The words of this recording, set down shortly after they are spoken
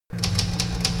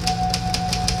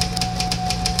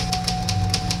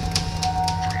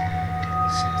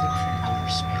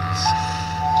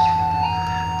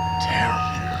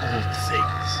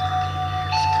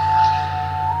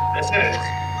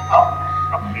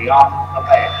Beyond the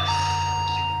Veil.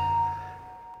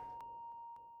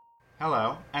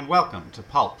 Hello, and welcome to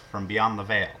Pulp from Beyond the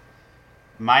Veil.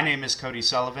 My name is Cody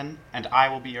Sullivan, and I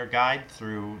will be your guide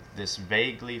through this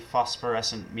vaguely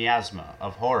phosphorescent miasma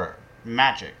of horror,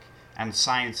 magic, and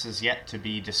sciences yet to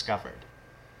be discovered.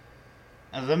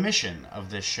 The mission of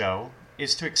this show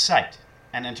is to excite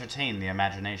and entertain the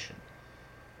imagination,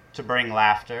 to bring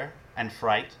laughter and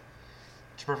fright,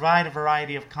 to provide a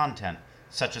variety of content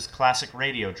such as classic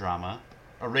radio drama,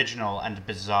 original and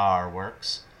bizarre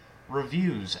works,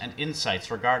 reviews and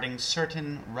insights regarding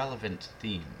certain relevant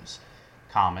themes,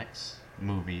 comics,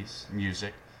 movies,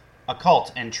 music,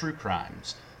 occult and true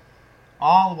crimes,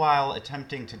 all while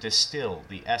attempting to distill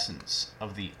the essence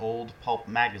of the old pulp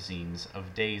magazines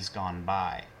of days gone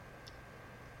by.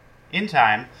 In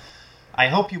time, I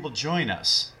hope you will join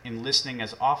us in listening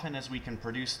as often as we can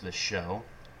produce this show,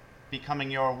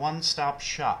 becoming your one-stop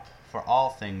shop for all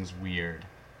things weird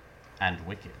and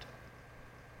wicked.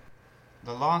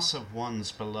 The loss of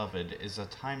one's beloved is a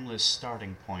timeless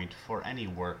starting point for any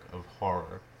work of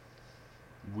horror.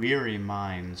 Weary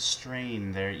minds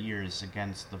strain their ears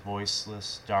against the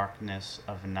voiceless darkness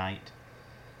of night.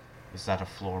 Is that a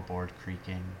floorboard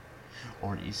creaking?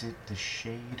 Or is it the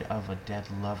shade of a dead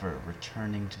lover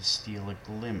returning to steal a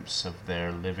glimpse of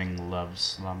their living love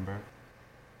slumber?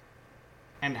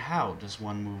 And how does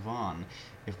one move on,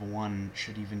 if one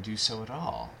should even do so at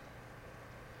all?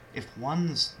 If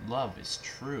one's love is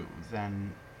true,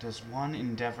 then does one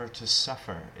endeavor to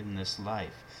suffer in this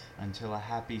life until a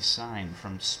happy sign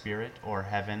from spirit or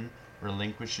heaven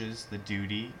relinquishes the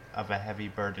duty of a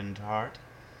heavy-burdened heart?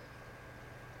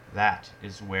 That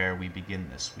is where we begin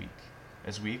this week,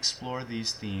 as we explore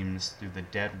these themes through the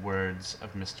dead words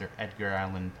of Mr. Edgar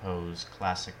Allan Poe's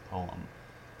classic poem,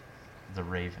 The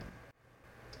Raven.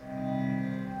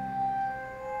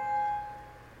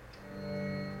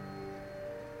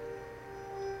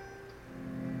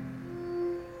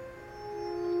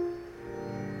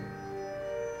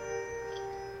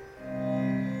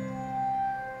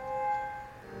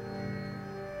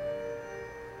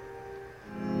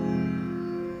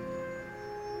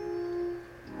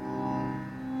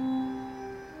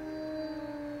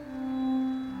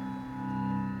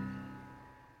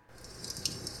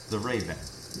 The Raven,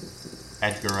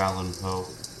 Edgar Allan Poe,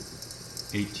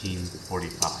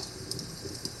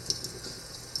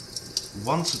 1845.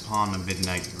 Once upon a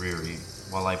midnight dreary,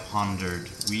 while I pondered,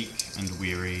 weak and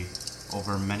weary,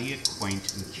 over many a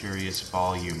quaint and curious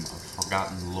volume of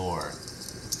forgotten lore,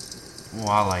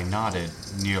 while I nodded,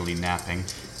 nearly napping,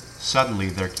 suddenly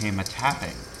there came a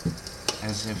tapping,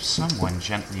 as if someone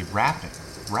gently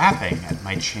rapping at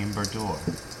my chamber door.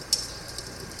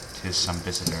 "'Tis some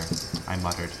visitor," I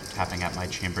muttered, tapping at my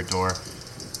chamber door.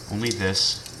 "Only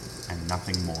this, and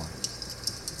nothing more."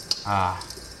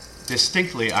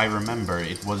 Distinctly I remember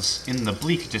it was in the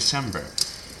bleak December,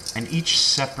 and each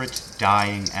separate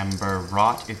dying ember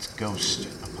wrought its ghost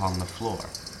upon the floor.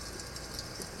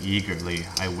 Eagerly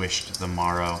I wished the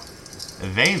morrow.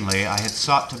 Vainly I had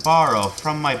sought to borrow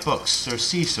from my books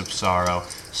surcease of sorrow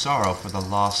for the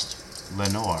lost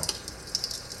Lenore,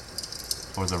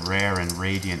 for the rare and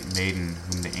radiant maiden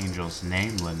whom the angels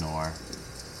name Lenore,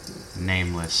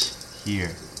 nameless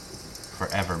here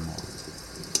forevermore.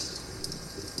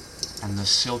 And the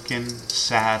silken,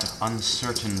 sad,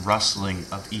 uncertain rustling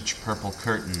of each purple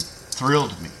curtain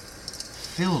thrilled me,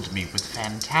 filled me with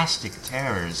fantastic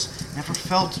terrors never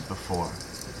felt before,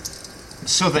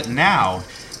 so that now,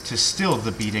 to still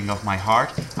the beating of my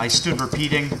heart, I stood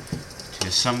repeating,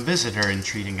 "'Tis some visitor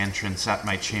entreating entrance at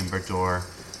my chamber door,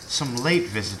 some late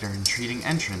visitor entreating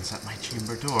entrance at my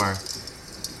chamber door."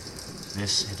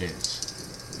 This it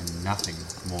is, and nothing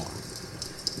more.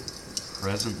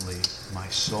 Presently my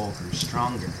soul grew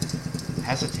stronger,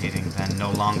 hesitating then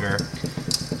no longer.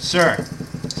 "Sir,"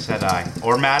 said I,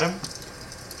 "or madam,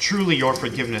 truly your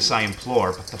forgiveness I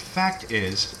implore, but the fact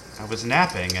is, I was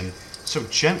napping, and so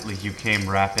gently you came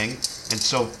rapping, and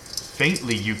so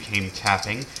faintly you came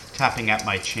tapping at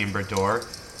my chamber door,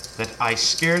 that I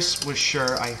scarce was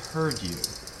sure I heard you."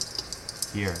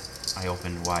 Here I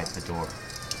opened wide the door.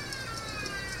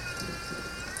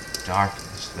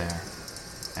 Darkness there,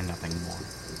 and nothing more.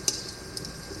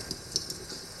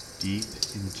 Deep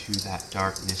into that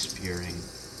darkness peering,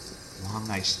 long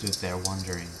I stood there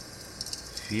wondering,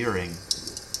 fearing,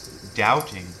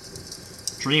 doubting,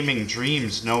 dreaming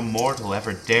dreams no mortal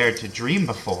ever dared to dream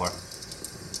before.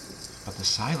 But the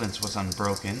silence was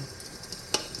unbroken,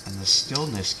 and the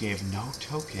stillness gave no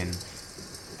token,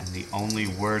 and the only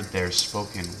word there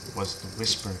spoken was the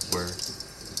whispered word,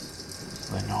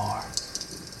 "Lenore."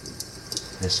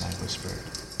 This I whispered,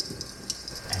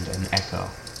 and an echo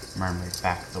murmured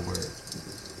back the word.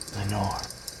 Lenore.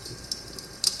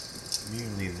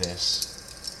 Merely this,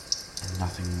 and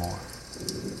nothing more.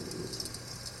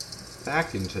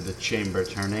 Back into the chamber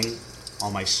turning,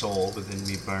 all my soul within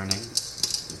me burning.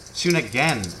 Soon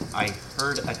again I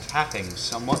heard a tapping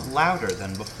somewhat louder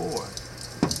than before.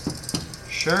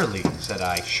 Surely, said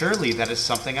I, surely that is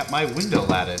something at my window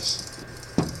lattice.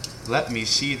 Let me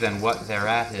see then what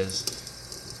thereat is,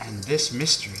 and this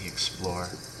mystery explore.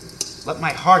 Let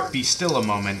my heart be still a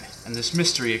moment, and this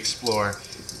mystery explore.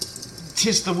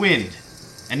 'Tis the wind,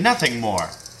 and nothing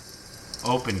more.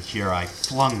 Open here I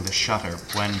flung the shutter,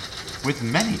 when, with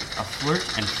many a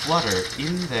flirt and flutter,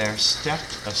 in there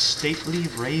stepped a stately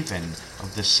raven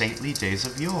of the saintly days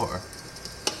of yore.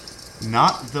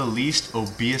 Not the least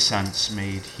obeisance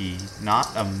made he, not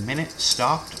a minute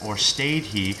stopped or stayed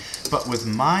he, but with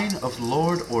mine of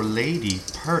lord or lady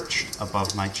perched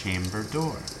above my chamber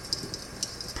door.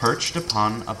 Perched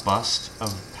upon a bust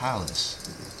of Pallas,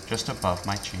 just above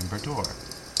my chamber door.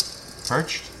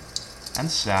 Perched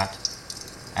and sat,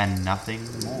 and nothing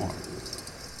more.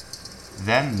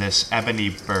 Then this ebony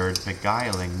bird,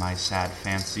 beguiling my sad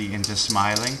fancy into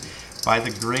smiling, by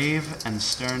the grave and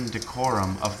stern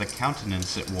decorum of the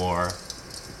countenance it wore.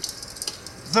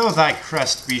 Though thy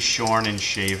crest be shorn and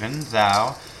shaven,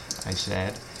 thou, I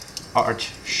said,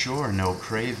 art sure no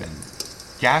craven,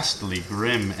 ghastly,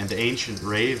 grim, and ancient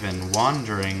raven,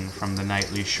 wandering from the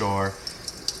nightly shore.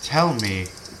 Tell me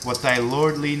what thy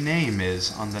lordly name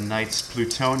is on the night's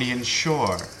Plutonian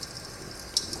shore.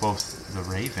 Quoth the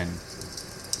raven,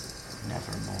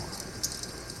 nevermore.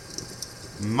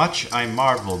 Much I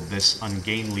marveled this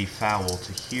ungainly fowl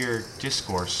to hear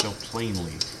discourse so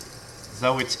plainly,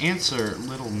 though its answer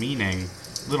little meaning,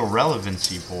 little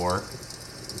relevancy bore,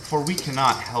 for we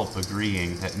cannot help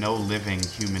agreeing that no living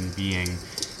human being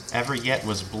ever yet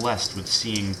was blessed with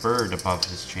seeing bird above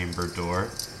his chamber door,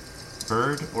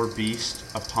 bird or beast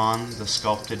upon the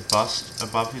sculpted bust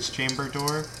above his chamber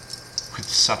door, with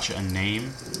such a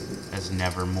name as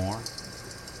Nevermore.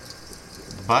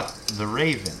 But the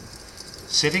raven,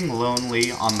 sitting lonely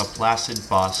on the placid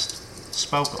bust,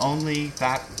 spoke only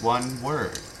that one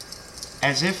word,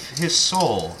 as if his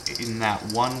soul in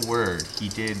that one word he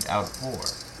did outpour.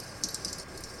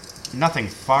 Nothing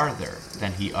farther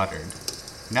than he uttered,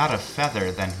 not a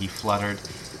feather than he fluttered,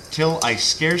 till I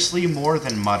scarcely more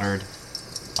than muttered,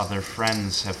 other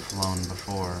friends have flown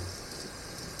before.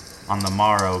 On the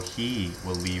morrow he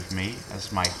will leave me,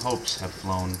 as my hopes have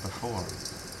flown before.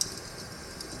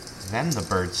 Then the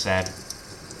bird said,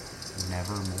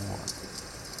 nevermore.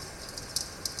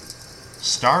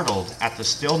 Startled at the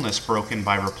stillness broken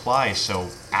by reply so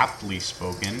aptly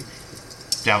spoken,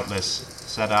 doubtless,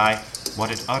 said I,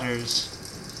 what it utters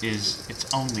is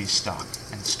its only stock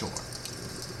and store,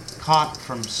 caught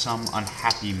from some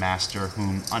unhappy master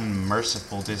whom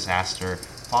unmerciful disaster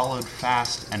followed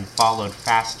fast and followed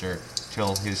faster,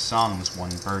 till his songs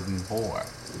one burden bore,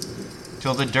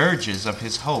 till the dirges of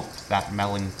his hope that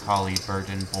melancholy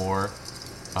burden bore,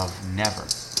 of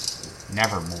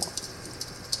nevermore.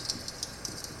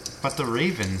 But the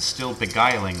raven still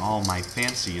beguiling all my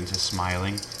fancy into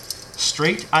smiling,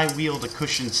 straight I wheeled a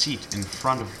cushioned seat in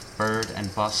front of bird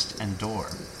and bust and door.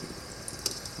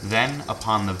 Then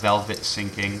upon the velvet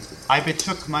sinking, I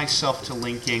betook myself to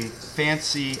linking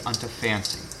fancy unto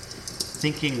fancy,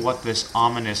 thinking what this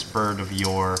ominous bird of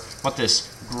yore, what this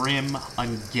grim,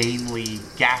 ungainly,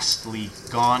 ghastly,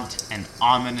 gaunt, and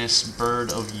ominous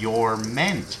bird of yore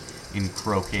meant in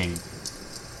croaking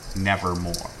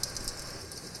nevermore.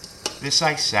 This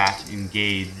I sat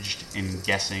engaged in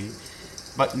guessing,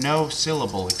 but no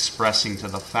syllable expressing to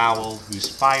the fowl whose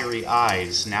fiery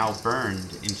eyes now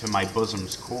burned into my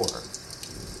bosom's core.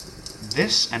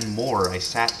 This and more I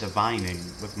sat divining,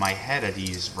 with my head at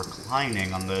ease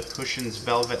reclining on the cushion's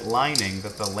velvet lining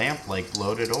that the lamplight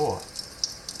gloated o'er,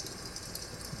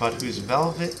 but whose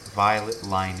velvet violet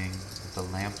lining with the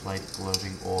lamplight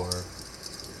gloating o'er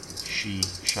she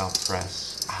shall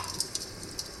press,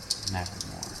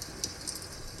 nevermore.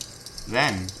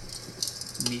 Then,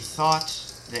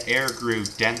 methought the air grew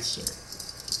denser,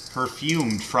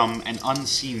 perfumed from an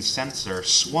unseen censer,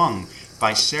 swung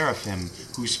by seraphim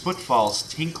whose footfalls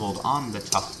tinkled on the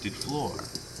tufted floor.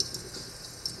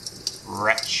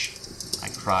 Wretch, I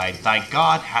cried, thy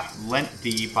God hath lent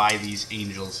thee by these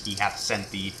angels he hath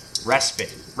sent thee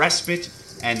respite,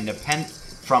 and nepenthe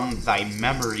from thy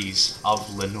memories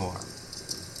of Lenore.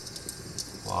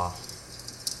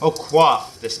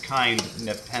 Quaff this kind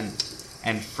nepenthe,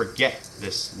 and forget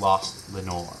this lost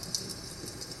Lenore.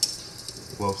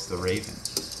 Quoth the raven,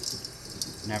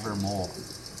 nevermore.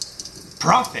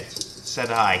 Prophet,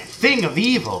 said I, thing of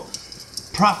evil,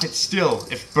 prophet still,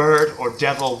 if bird or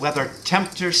devil, whether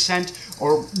tempter sent,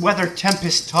 or whether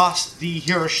tempest tossed thee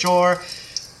here ashore,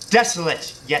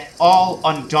 desolate, yet all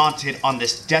undaunted, on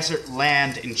this desert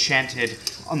land enchanted,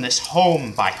 on this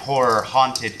home by horror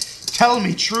haunted, tell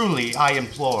me truly, I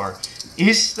implore,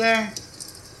 is there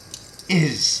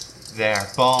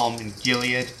balm in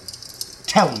Gilead?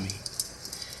 Tell me,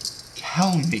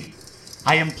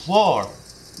 I implore.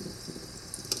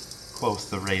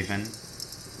 Quoth the raven,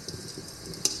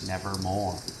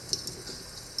 nevermore.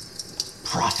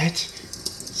 Prophet,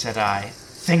 said I,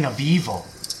 thing of evil.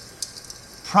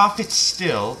 Prophet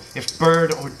still, if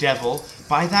bird or devil,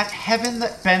 by that heaven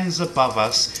that bends above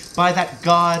us, by that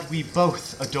God we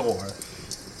both adore.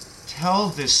 Tell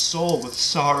this soul with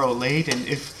sorrow laden,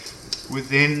 if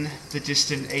within the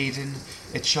distant Aidenn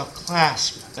it shall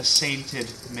clasp a sainted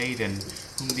maiden,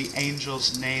 whom the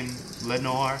angels name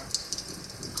Lenore.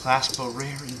 Clasp a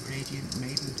rare and radiant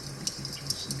maiden, whom the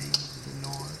angels name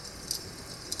Lenore.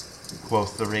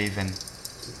 Quoth the raven,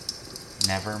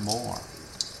 nevermore.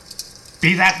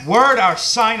 Be that word our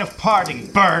sign of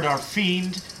parting, bird or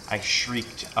fiend, I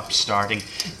shrieked, upstarting.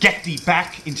 Get thee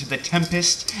back into the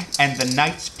tempest and the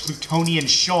night's Plutonian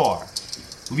shore.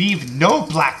 Leave no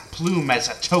black plume as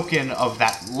a token of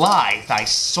that lie thy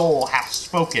soul hath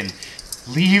spoken.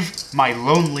 Leave my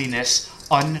loneliness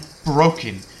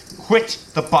unbroken. Quit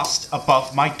the bust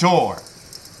above my door.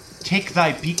 Take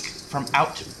thy beak from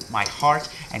out my heart,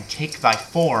 and take thy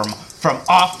form from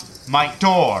off my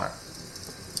door.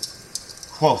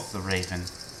 Quoth the raven,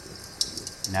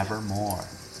 nevermore.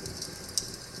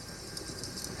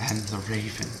 And the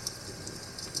raven,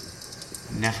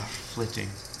 never flitting,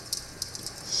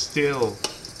 still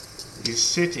is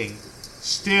sitting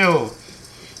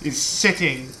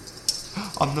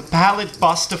on the pallid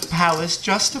bust of Pallas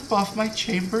just above my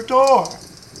chamber door.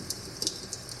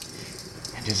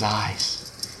 And his eyes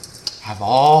have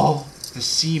all the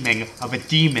seeming of a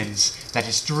demon's that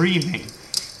is dreaming,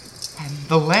 and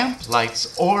the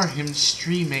lamplights o'er him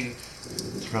streaming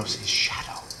throws his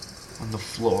shadow on the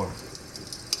floor.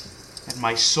 And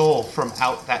my soul from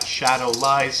out that shadow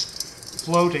lies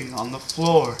floating on the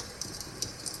floor,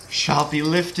 shall be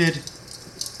lifted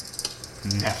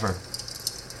never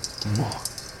more.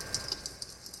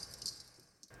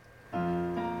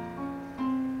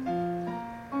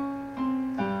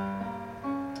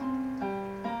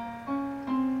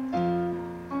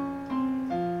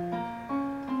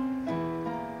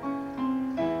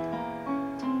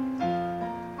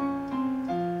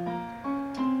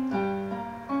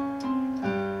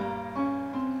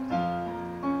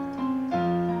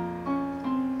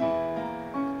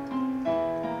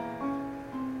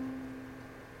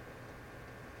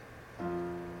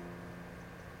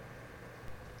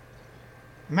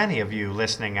 Many of you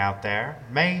listening out there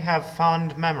may have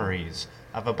fond memories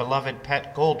of a beloved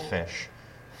pet goldfish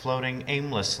floating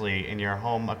aimlessly in your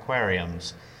home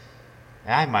aquariums.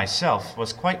 I myself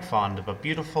was quite fond of a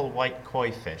beautiful white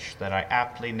koi fish that I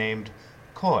aptly named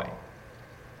Koi.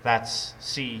 That's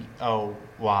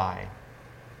C-O-Y.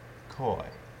 Koi.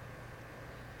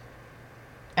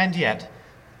 And yet,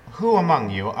 who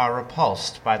among you are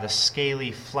repulsed by the scaly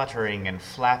fluttering and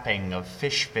flapping of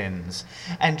fish fins?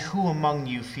 And who among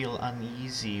you feel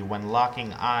uneasy when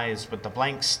locking eyes with the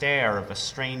blank stare of a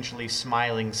strangely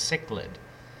smiling cichlid?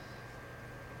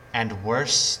 And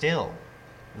worse still,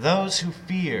 those who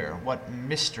fear what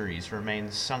mysteries remain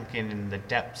sunken in the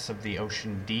depths of the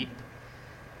ocean deep?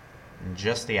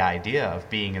 Just the idea of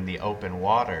being in the open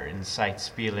water incites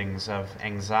feelings of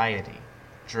anxiety,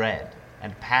 dread,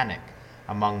 and panic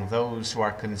among those who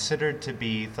are considered to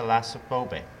be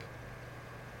thalassophobic.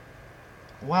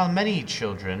 While many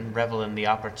children revel in the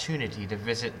opportunity to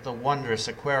visit the wondrous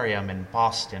aquarium in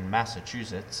Boston,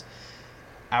 Massachusetts,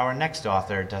 our next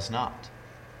author does not.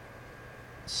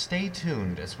 Stay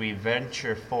tuned as we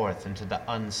venture forth into the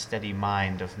unsteady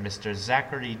mind of Mr.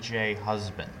 Zachary J.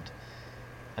 Husband,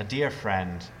 a dear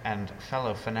friend and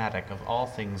fellow fanatic of all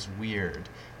things weird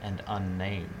and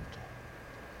unnamed.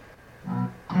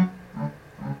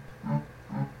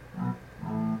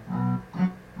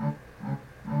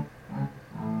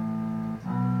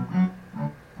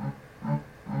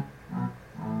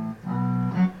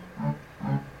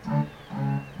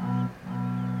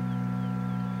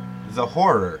 The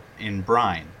Horror in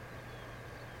Brine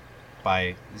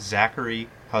by Zachary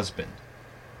Husband,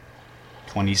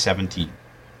 2017.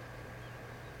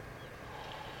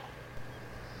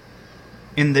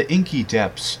 In the inky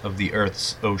depths of the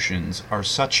earth's oceans are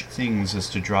such things as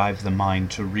to drive the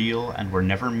mind to reel and were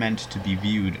never meant to be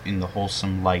viewed in the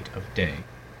wholesome light of day.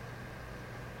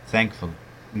 Thankfully,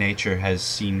 Nature has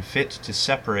seen fit to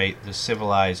separate the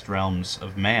civilized realms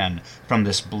of man from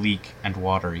this bleak and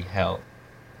watery hell.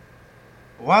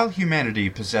 While humanity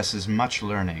possesses much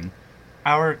learning,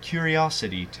 our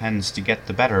curiosity tends to get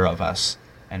the better of us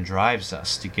and drives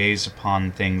us to gaze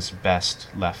upon things best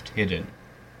left hidden.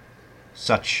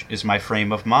 Such is my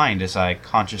frame of mind as I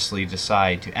consciously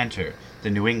decide to enter the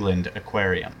New England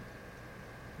Aquarium.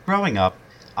 Growing up,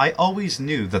 I always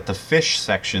knew that the fish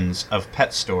sections of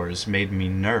pet stores made me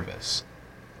nervous.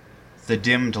 The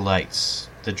dimmed lights,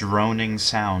 the droning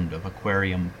sound of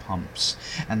aquarium pumps,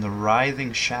 and the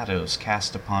writhing shadows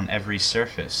cast upon every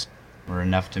surface were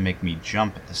enough to make me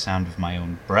jump at the sound of my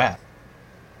own breath.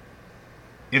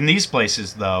 In these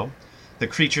places, though, the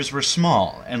creatures were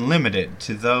small and limited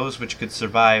to those which could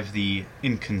survive the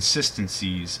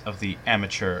inconsistencies of the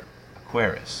amateur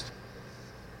aquarist.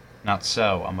 Not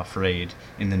so, I'm afraid,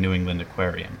 in the New England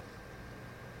Aquarium.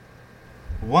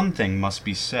 One thing must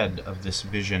be said of this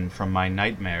vision from my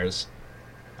nightmares.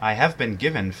 I have been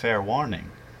given fair warning.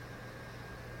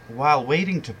 While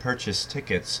waiting to purchase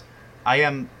tickets, I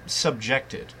am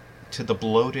subjected to the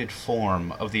bloated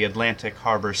form of the Atlantic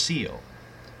harbor seal.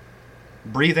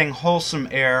 Breathing wholesome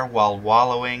air while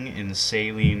wallowing in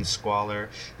saline squalor,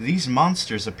 these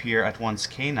monsters appear at once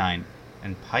canine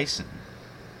and piscine.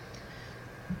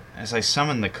 As I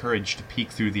summon the courage to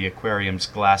peek through the aquarium's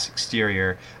glass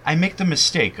exterior, I make the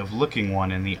mistake of looking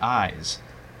one in the eyes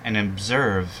and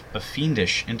observe a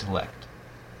fiendish intellect.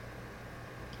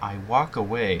 I walk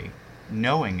away,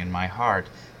 knowing in my heart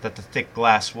that the thick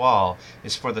glass wall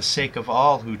is for the sake of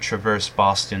all who traverse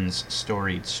Boston's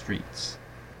storied streets.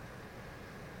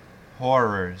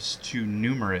 Horrors too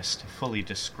numerous to fully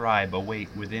describe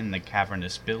await within the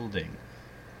cavernous building.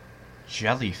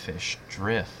 Jellyfish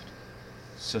drift,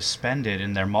 suspended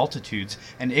in their multitudes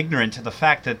and ignorant to the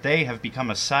fact that they have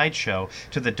become a sideshow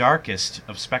to the darkest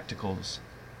of spectacles.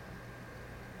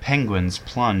 Penguins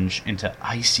plunge into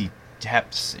icy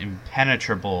depths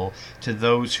impenetrable to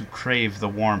those who crave the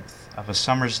warmth of a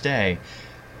summer's day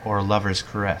or a lover's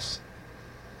caress.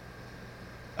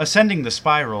 Ascending the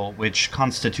spiral, which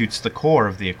constitutes the core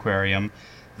of the aquarium,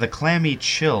 the clammy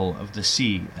chill of the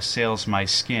sea assails my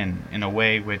skin in a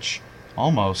way which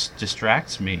almost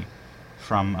distracts me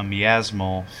from a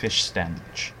miasmal fish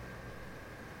stench.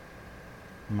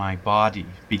 My body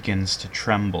begins to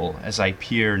tremble as I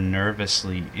peer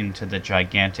nervously into the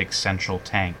gigantic central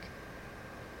tank.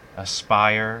 A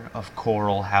spire of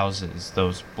coral houses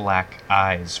those black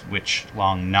eyes which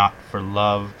long not for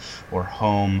love or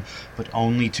home, but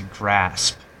only to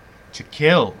grasp, to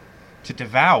kill, to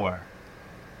devour.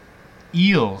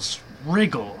 Eels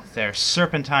wriggle their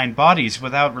serpentine bodies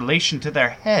without relation to their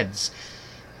heads,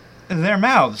 their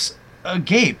mouths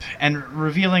agape and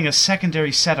revealing a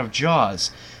secondary set of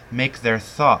jaws make their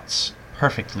thoughts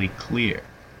perfectly clear.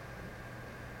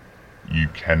 You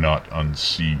cannot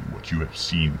unsee what you have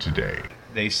seen today,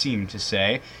 they seem to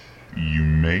say. You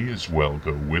may as well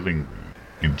go willingly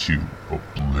into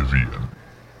oblivion.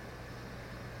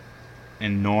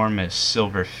 Enormous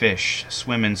silver fish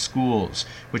swim in schools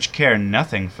which care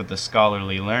nothing for the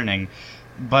scholarly learning,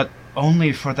 but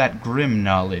only for that grim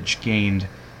knowledge gained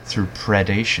through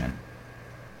predation.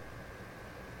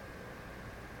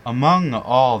 Among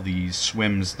all these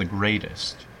swims the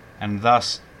greatest, and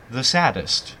thus the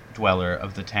saddest, dweller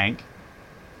of the tank,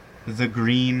 the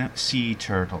green sea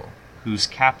turtle, whose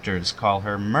captors call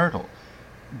her Myrtle,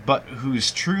 but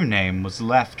whose true name was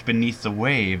left beneath the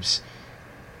waves.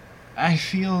 I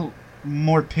feel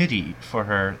more pity for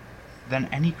her than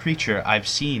any creature I've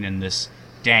seen in this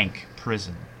dank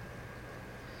prison.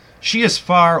 She is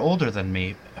far older than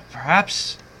me,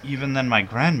 perhaps even than my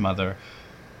grandmother.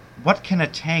 What can a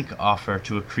tank offer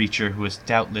to a creature who has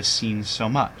doubtless seen so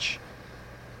much?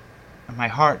 My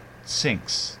heart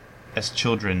sinks as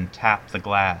children tap the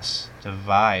glass to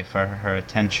vie for her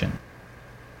attention.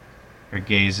 Her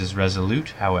gaze is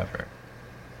resolute, however.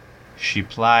 She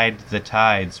plied the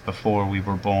tides before we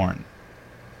were born.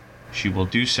 She will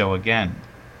do so again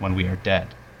when we are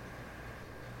dead.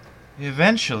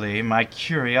 Eventually, my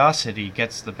curiosity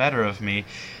gets the better of me,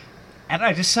 and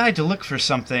I decide to look for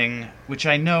something which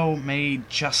I know may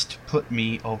just put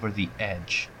me over the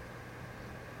edge.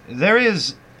 There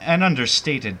is an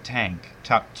understated tank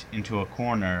tucked into a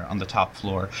corner on the top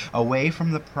floor, away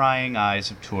from the prying eyes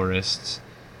of tourists.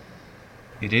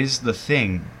 It is the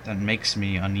thing that makes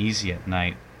me uneasy at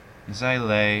night, as I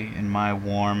lay in my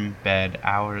warm bed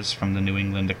hours from the New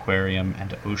England Aquarium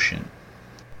and ocean.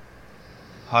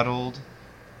 Huddled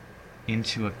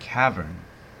into a cavern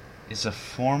is a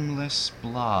formless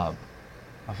blob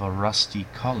of a rusty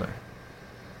color.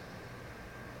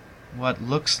 What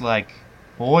looks like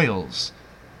oils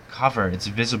cover its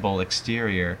visible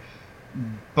exterior,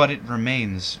 but it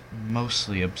remains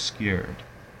mostly obscured.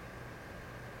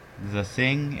 The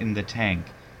thing in the tank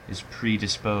is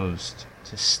predisposed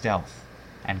to stealth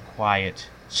and quiet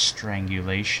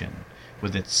strangulation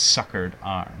with its suckered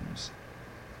arms.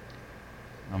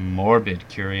 A morbid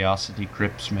curiosity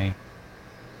grips me.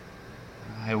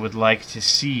 I would like to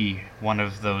see one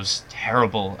of those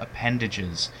terrible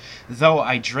appendages, though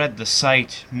I dread the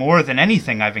sight more than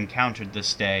anything I've encountered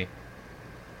this day.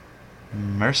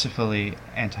 Mercifully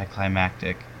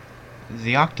anticlimactic,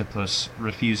 the octopus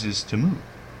refuses to move.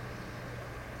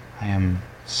 I am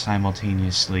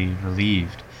simultaneously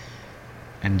relieved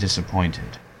and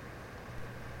disappointed.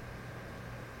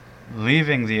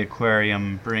 Leaving the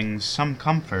aquarium brings some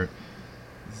comfort,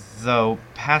 though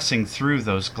passing through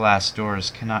those glass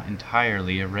doors cannot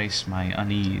entirely erase my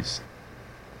unease.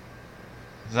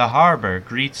 The harbor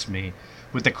greets me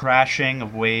with the crashing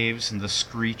of waves and the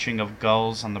screeching of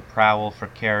gulls on the prowl for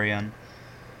carrion.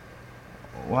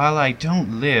 While I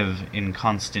don't live in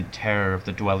constant terror of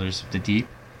the dwellers of the deep,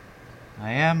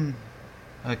 I am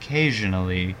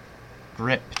occasionally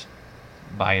gripped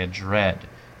by a dread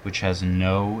which has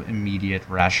no immediate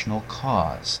rational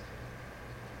cause.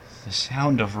 The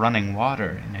sound of running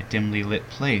water in a dimly lit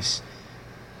place,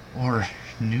 or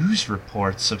news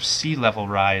reports of sea level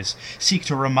rise, seek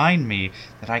to remind me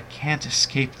that I can't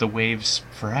escape the waves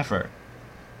forever.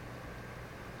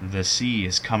 The sea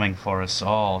is coming for us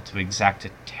all to exact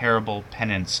a terrible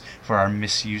penance for our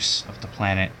misuse of the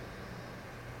planet.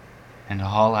 And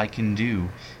all I can do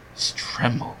is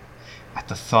tremble at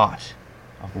the thought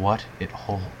of what it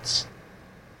holds.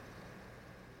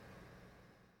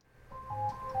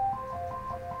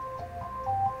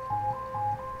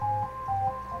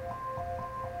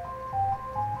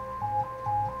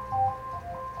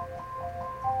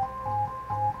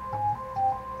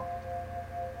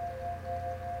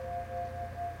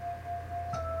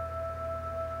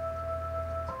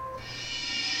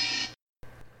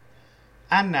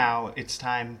 And now it's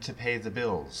time to pay the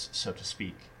bills, so to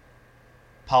speak.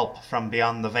 Pulp from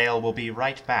Beyond the Veil will be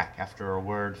right back after a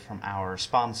word from our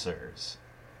sponsors.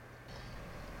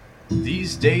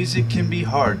 These days it can be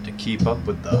hard to keep up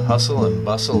with the hustle and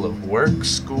bustle of work,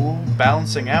 school,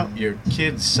 balancing out your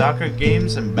kids' soccer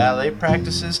games and ballet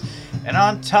practices, and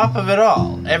on top of it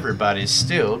all, everybody's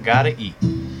still gotta eat.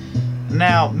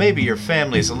 Now, maybe your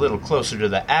family's a little closer to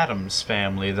the Addams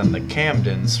family than the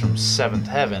Camdens from Seventh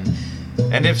Heaven,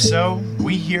 and if so,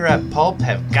 we here at Pulp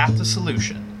have got the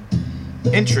solution.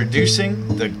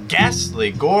 Introducing the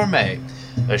Ghastly Gourmet,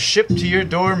 a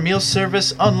ship-to-your-door meal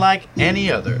service unlike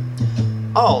any other.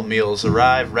 All meals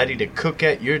arrive ready to cook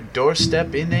at your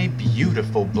doorstep in a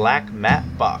beautiful black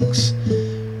matte box.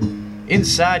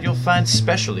 Inside you'll find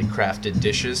specially crafted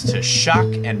dishes to shock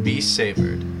and be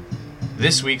savored.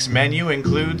 This week's menu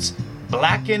includes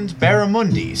blackened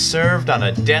barramundi served on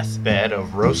a deathbed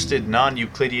of roasted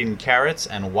non-Euclidean carrots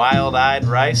and wild-eyed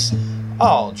rice,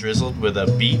 all drizzled with a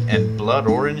beet and blood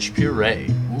orange puree.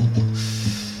 Ooh.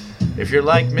 If you're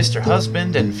like Mr.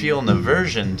 Husband and feel an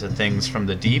aversion to things from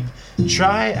the deep,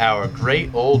 try our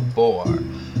great old boar,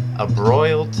 a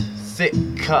broiled,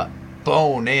 thick-cut,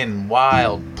 bone-in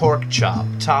wild pork chop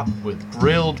topped with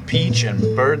grilled peach and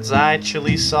bird's-eye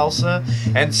chili salsa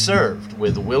and served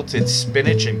with wilted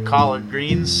spinach and collard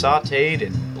greens sautéed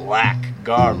in black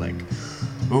garlic.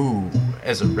 Ooh,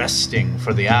 as arresting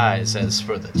for the eyes as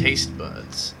for the taste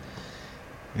buds.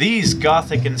 These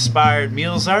Gothic-inspired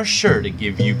meals are sure to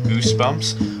give you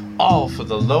goosebumps, all for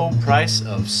the low price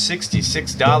of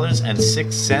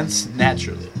 $66.06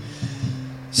 naturally.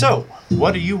 So,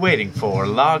 what are you waiting for?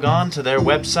 Log on to their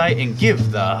website and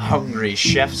give the hungry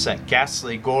chefs at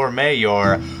Ghastly Gourmet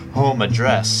your home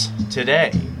address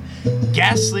today.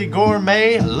 Ghastly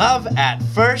Gourmet, love at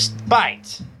first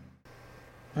bite!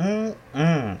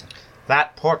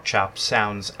 That pork chop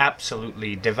sounds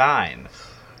absolutely divine.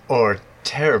 Or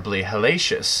terribly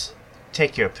hellacious.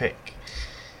 Take your pick.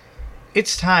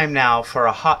 It's time now for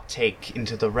a hot take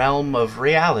into the realm of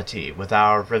reality with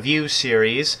our review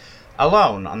series,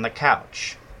 Alone on the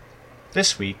Couch.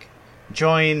 This week,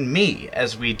 join me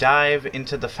as we dive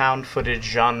into the found footage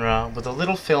genre with a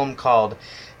little film called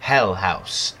Hell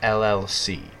House,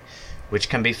 LLC, which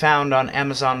can be found on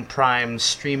Amazon Prime's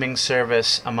streaming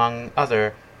service, among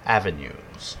other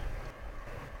avenues.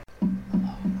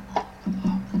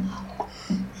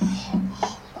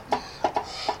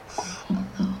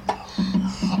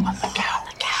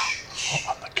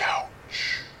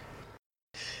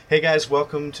 Hey guys,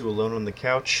 welcome to Alone on the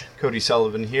Couch. Cody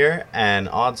Sullivan here, and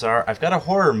odds are I've got a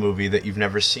horror movie that you've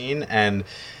never seen, and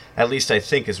at least I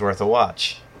think is worth a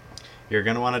watch. You're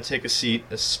going to want to take a seat,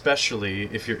 especially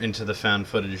if you're into the found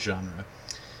footage genre.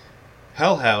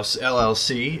 Hell House,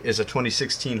 LLC is a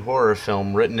 2016 horror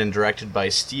film written and directed by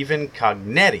Stephen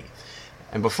Cognetti.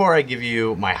 And before I give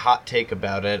you my hot take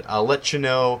about it, I'll let you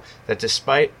know that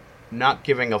despite not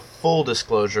giving a full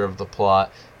disclosure of the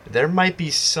plot, there might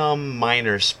be some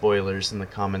minor spoilers in the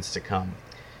comments to come.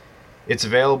 It's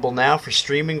available now for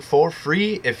streaming for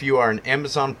free if you are an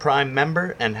Amazon Prime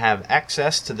member and have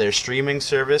access to their streaming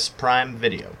service, Prime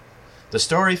Video. The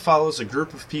story follows a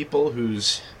group of people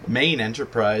whose main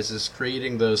enterprise is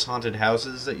creating those haunted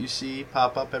houses that you see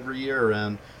pop up every year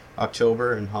around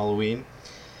October and Halloween.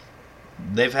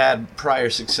 They've had prior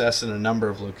success in a number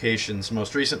of locations,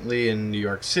 most recently in New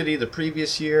York City the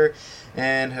previous year,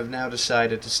 and have now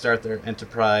decided to start their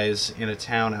enterprise in a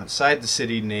town outside the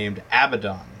city named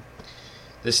Abaddon.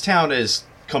 This town is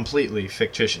completely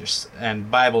fictitious, and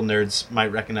Bible nerds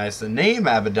might recognize the name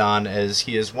Abaddon as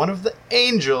he is one of the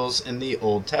angels in the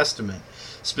Old Testament,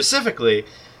 specifically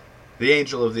the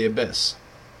Angel of the Abyss.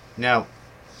 Now,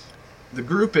 the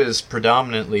group is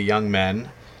predominantly young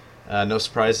men, no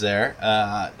surprise there.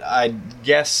 I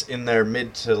guess in their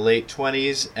mid to late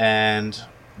 20s, and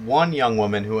one young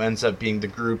woman who ends up being the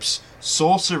group's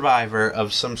sole survivor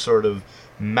of some sort of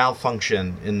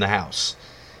malfunction in the house.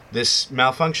 This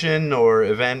malfunction or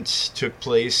event took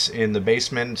place in the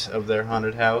basement of their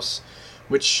haunted house,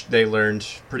 which they learned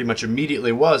pretty much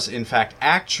immediately was, in fact,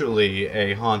 actually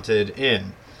a haunted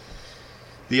inn.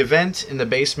 The event in the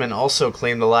basement also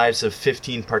claimed the lives of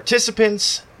 15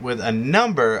 participants, with a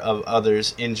number of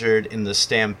others injured in the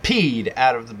stampede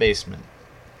out of the basement.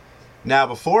 Now,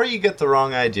 before you get the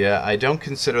wrong idea, I don't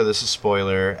consider this a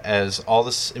spoiler, as all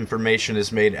this information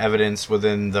is made evidence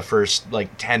within the first,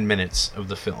 10 minutes of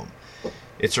the film.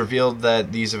 It's revealed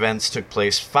that these events took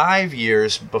place 5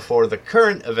 years before the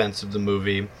current events of the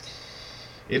movie.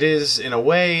 It is, in a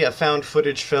way, a found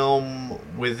footage film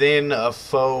within a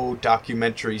faux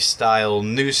documentary-style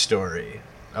news story.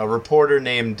 A reporter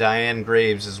named Diane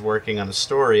Graves is working on a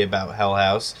story about Hell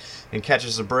House and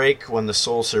catches a break when the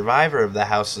sole survivor of the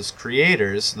house's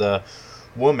creators, the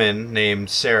woman named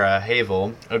Sarah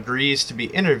Havel, agrees to be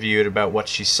interviewed about what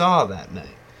she saw that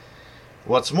night.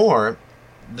 What's more,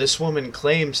 this woman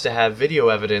claims to have video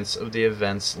evidence of the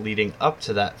events leading up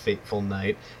to that fateful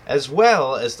night, as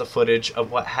well as the footage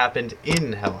of what happened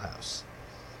in Hell House.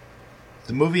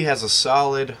 The movie has a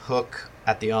solid hook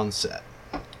at the onset.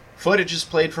 Footage is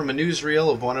played from a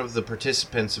newsreel of one of the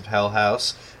participants of Hell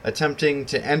House attempting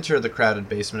to enter the crowded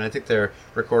basement. I think they're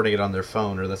recording it on their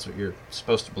phone, or that's what you're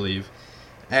supposed to believe.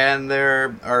 And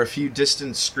there are a few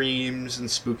distant screams and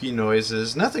spooky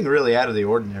noises, nothing really out of the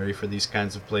ordinary for these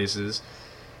kinds of places.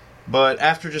 But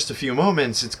after just a few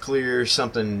moments, it's clear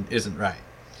something isn't right.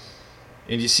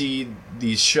 And you see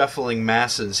these shuffling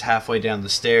masses halfway down the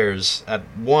stairs at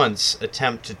once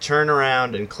attempt to turn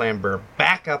around and clamber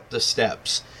back up the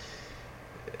steps.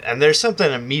 And there's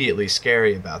something immediately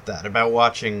scary about that, about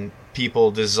watching people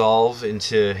dissolve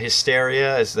into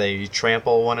hysteria as they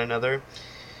trample one another.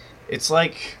 It's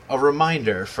like a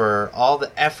reminder for all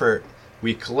the effort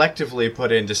we collectively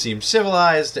put in to seem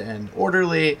civilized and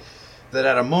orderly, that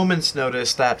at a moment's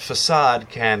notice that facade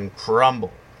can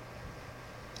crumble.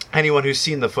 Anyone who's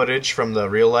seen the footage from the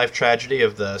real-life tragedy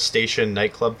of the station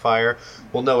nightclub fire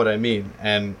will know what I mean.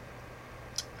 And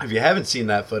if you haven't seen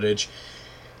that footage,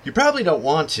 you probably don't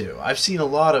want to. I've seen a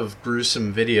lot of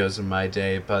gruesome videos in my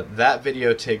day, but that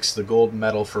video takes the gold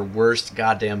medal for worst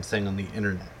goddamn thing on the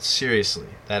internet. Seriously,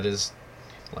 that is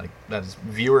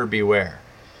viewer beware.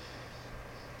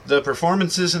 The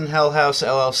performances in Hell House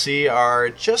LLC are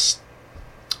just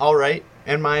alright,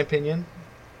 in my opinion.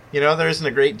 You know, there isn't a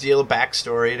great deal of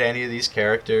backstory to any of these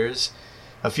characters,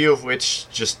 a few of which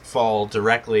just fall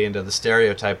directly into the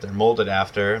stereotype they're molded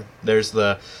after. There's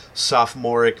the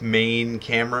sophomoric main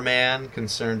cameraman,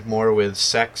 concerned more with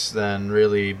sex than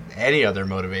really any other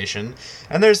motivation.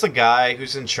 And there's the guy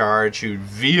who's in charge, who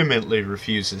vehemently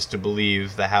refuses to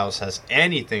believe the house has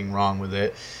anything wrong with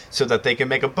it, so that they can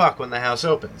make a buck when the house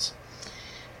opens.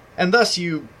 And thus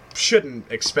you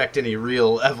shouldn't expect any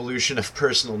real evolution of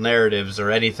personal narratives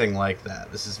or anything like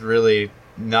that. This is really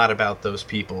not about those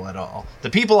people at all. The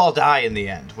people all die in the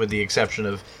end, with the exception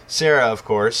of Sarah, of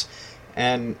course,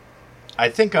 and I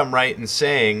think I'm right in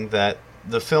saying that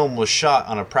the film was shot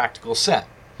on a practical set.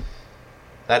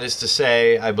 That is to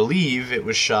say, I believe it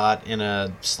was shot in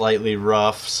a slightly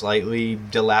rough, slightly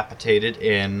dilapidated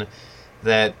inn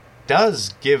that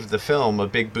does give the film a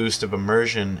big boost of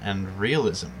immersion and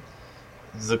realism.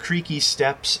 The creaky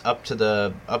steps up to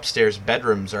the upstairs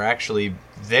bedrooms are actually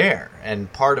there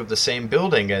and part of the same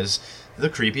building as the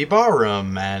creepy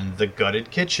barroom and the gutted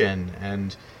kitchen,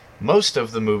 and most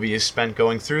of the movie is spent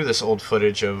going through this old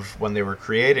footage of when they were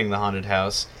creating the haunted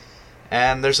house,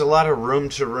 and there's a lot of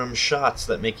room-to-room shots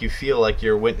that make you feel like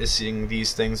you're witnessing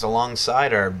these things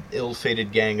alongside our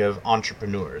ill-fated gang of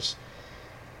entrepreneurs.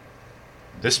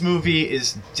 This movie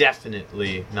is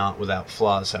definitely not without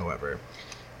flaws, however,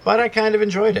 but I kind of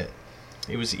enjoyed it.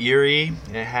 It was eerie,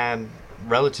 it had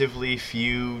relatively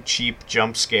few cheap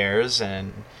jump scares,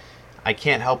 and I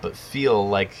can't help but feel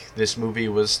like this movie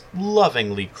was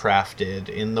lovingly crafted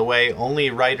in the way only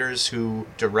writers who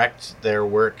direct their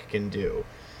work can do.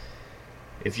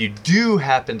 If you do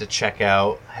happen to check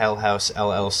out Hell House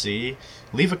LLC,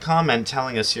 leave a comment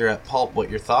telling us here at Pulp what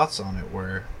your thoughts on it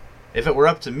were. If it were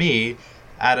up to me,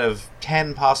 out of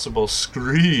 10 possible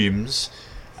screams,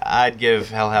 I'd give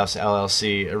Hell House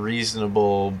LLC a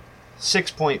reasonable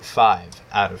 6.5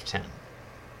 out of 10.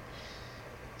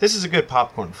 This is a good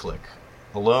popcorn flick.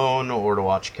 Alone or to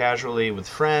watch casually with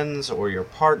friends or your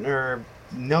partner.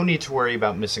 No need to worry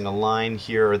about missing a line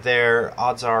here or there.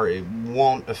 Odds are it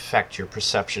won't affect your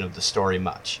perception of the story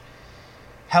much.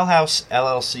 Hell House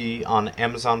LLC on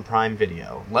Amazon Prime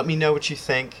Video. Let me know what you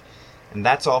think. And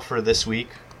that's all for this week.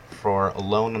 For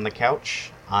Alone on the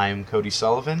Couch, I'm Cody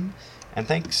Sullivan, and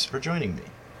thanks for joining me.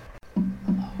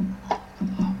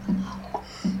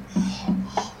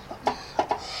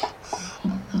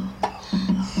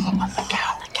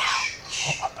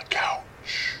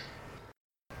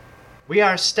 We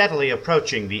are steadily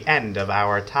approaching the end of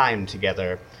our time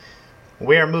together.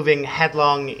 We are moving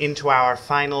headlong into our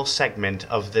final segment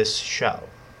of this show.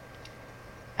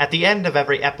 At the end of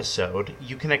every episode,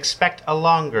 you can expect a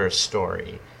longer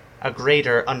story, a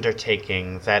greater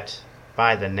undertaking that,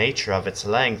 by the nature of its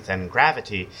length and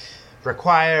gravity,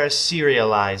 require a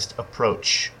serialized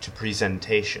approach to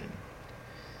presentation.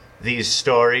 These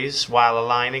stories, while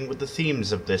aligning with the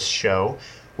themes of this show,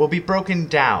 will be broken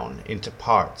down into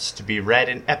parts to be read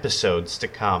in episodes to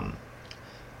come.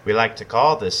 We like to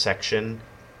call this section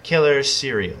Killer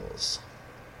Serials.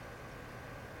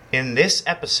 In this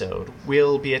episode,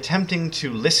 we'll be attempting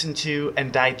to listen to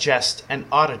and digest an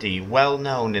oddity well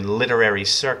known in literary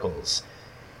circles.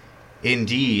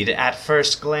 Indeed, at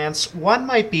first glance, one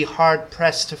might be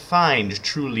hard-pressed to find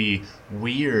truly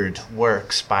weird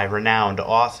works by renowned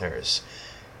authors.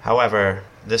 However,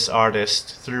 this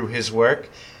artist, through his work,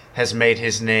 has made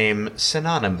his name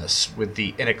synonymous with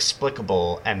the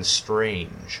inexplicable and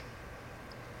strange.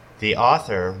 The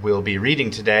author we'll be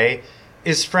reading today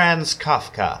is Franz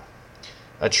Kafka,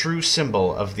 a true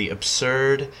symbol of the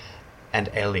absurd and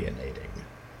alienating.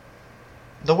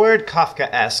 The word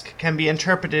Kafkaesque can be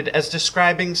interpreted as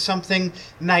describing something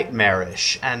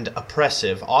nightmarish and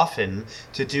oppressive, often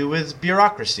to do with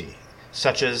bureaucracy,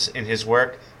 such as in his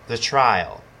work The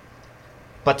Trial.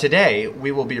 But today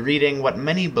we will be reading what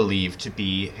many believe to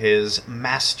be his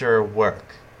master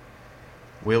work.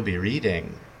 We'll be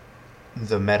reading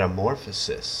The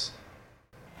Metamorphosis.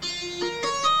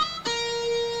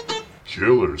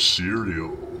 Killer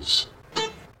Serials.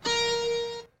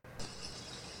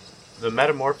 The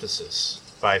Metamorphosis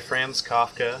by Franz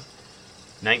Kafka,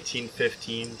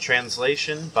 1915,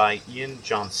 translation by Ian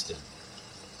Johnston.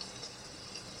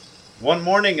 One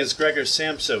morning as Gregor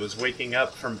Samsa was waking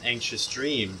up from anxious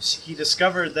dreams, he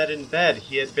discovered that in bed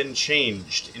he had been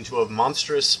changed into a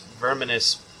monstrous,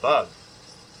 verminous bug.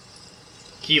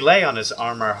 He lay on his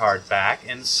armor-hard back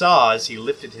and saw, as he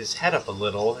lifted his head up a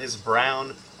little, his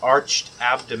brown, arched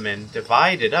abdomen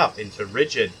divided up into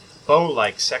rigid,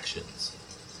 bow-like sections.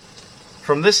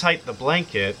 From this height the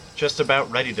blanket, just about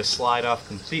ready to slide off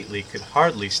completely, could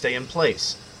hardly stay in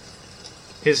place.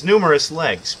 His numerous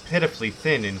legs, pitifully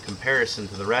thin in comparison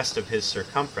to the rest of his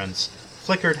circumference,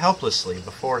 flickered helplessly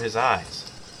before his eyes.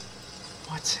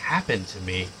 "What's happened to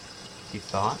me?" he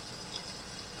thought.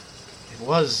 It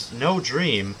was no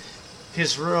dream.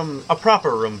 His room, a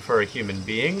proper room for a human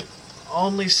being,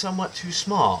 only somewhat too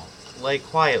small, lay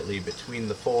quietly between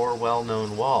the four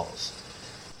well-known walls.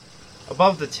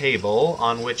 Above the table,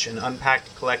 on which an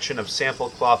unpacked collection of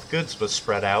sample cloth goods was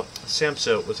spread out,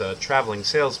 Samsa was a traveling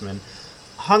salesman,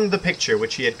 hung the picture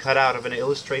which he had cut out of an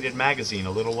illustrated magazine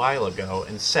a little while ago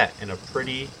and set in a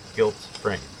pretty gilt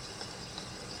frame.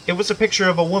 It was a picture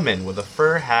of a woman with a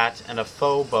fur hat and a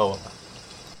faux boa.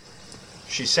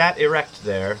 She sat erect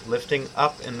there, lifting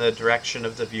up in the direction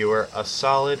of the viewer a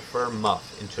solid fur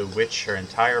muff into which her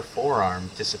entire forearm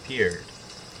disappeared.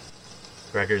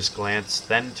 Gregor's glance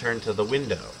then turned to the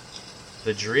window.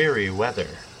 The dreary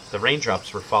weather, the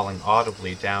raindrops were falling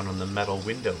audibly down on the metal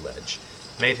window ledge,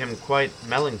 made him quite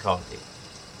melancholy.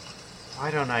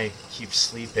 "Why don't I keep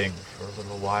sleeping for a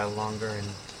little while longer and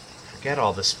forget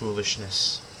all this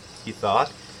foolishness, he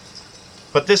thought.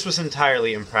 But this was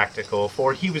entirely impractical,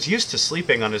 for he was used to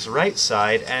sleeping on his right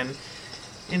side, and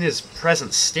in his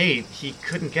present state, he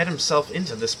couldn't get himself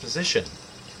into this position.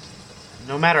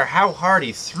 No matter how hard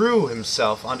he threw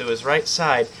himself onto his right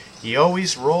side, he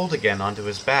always rolled again onto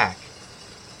his back.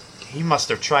 He must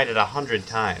have tried it 100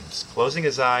 times, closing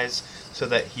his eyes so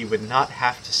that he would not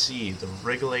have to see the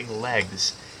wriggling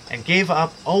legs, and gave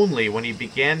up only when he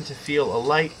began to feel a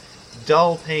light,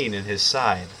 dull pain in his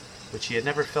side, which he had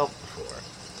never felt before.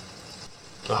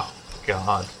 Oh,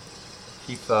 God,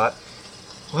 he thought,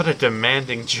 what a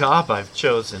demanding job I've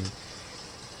chosen.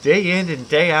 Day in and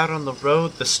day out on the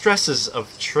road, the stresses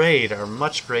of trade are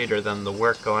much greater than the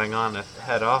work going on at the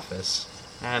head office.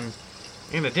 And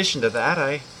in addition to that,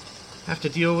 I have to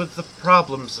deal with the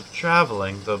problems of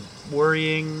traveling, the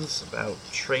worryings about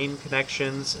train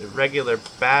connections, irregular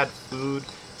bad food,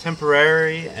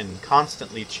 temporary and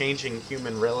constantly changing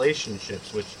human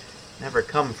relationships which never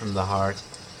come from the heart.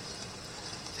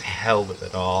 To hell with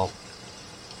it all.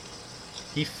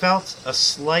 He felt a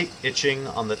slight itching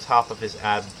on the top of his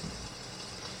abdomen.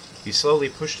 He slowly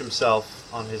pushed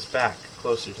himself on his back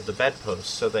closer to the bedpost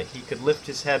so that he could lift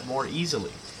his head more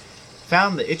easily.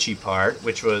 Found the itchy part,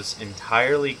 which was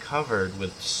entirely covered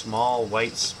with small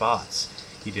white spots.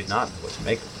 He did not know what to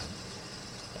make of them,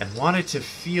 and wanted to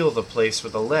feel the place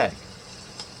with a leg.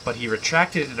 But he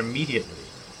retracted it immediately,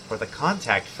 for the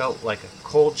contact felt like a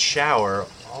cold shower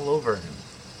all over him.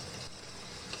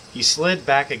 He slid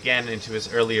back again into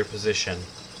his earlier position.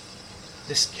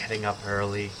 This getting up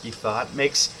early, he thought,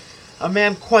 makes a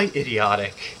man quite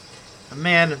idiotic. A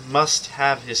man must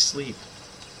have his sleep.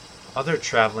 Other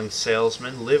traveling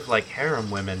salesmen live like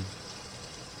harem women.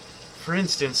 For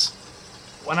instance,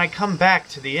 when I come back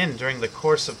to the inn during the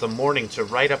course of the morning to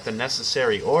write up the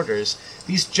necessary orders,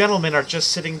 these gentlemen are just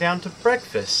sitting down to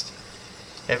breakfast.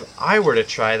 If I were to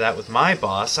try that with my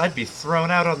boss, I'd be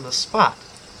thrown out on the spot.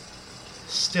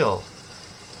 Still,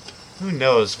 who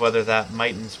knows whether that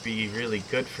mightn't be really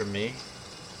good for me.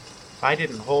 If I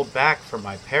didn't hold back for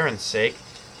my parents' sake,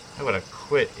 I would have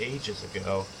quit ages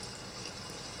ago.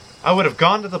 I would have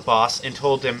gone to the boss and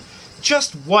told him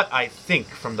just what I think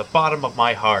from the bottom of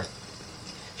my heart.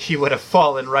 He would have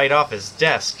fallen right off his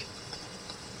desk.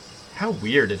 How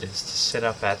weird it is to sit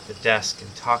up at the desk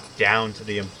and talk down to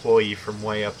the employee from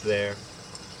way up there.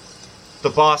 The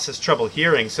boss has trouble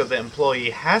hearing, so the employee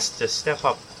has to step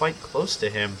up quite close to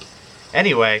him.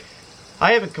 Anyway,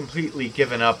 I haven't completely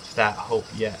given up that hope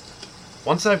yet.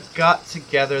 Once I've got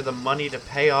together the money to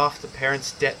pay off the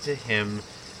parents' debt to him,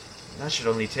 that should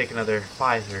only take another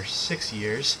 5 or 6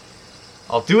 years.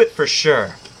 I'll do it for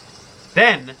sure.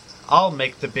 Then I'll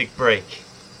make the big break.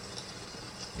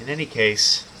 In any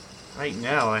case, right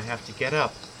now I have to get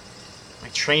up. My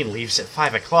train leaves at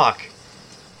 5 o'clock.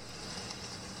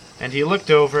 And he looked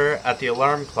over at the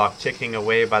alarm clock ticking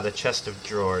away by the chest of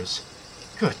drawers.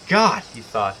 Good God, he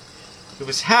thought. It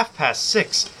was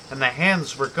 6:30, and the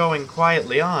hands were going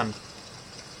quietly on.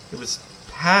 It was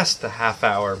past the half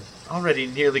hour, already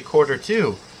nearly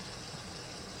 1:45.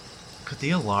 Could the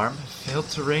alarm have failed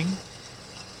to ring?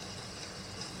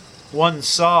 One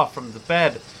saw from the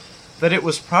bed that it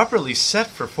was properly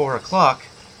set for 4 o'clock.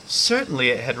 Certainly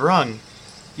it had rung.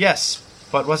 Yes,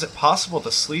 but was it possible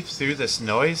to sleep through this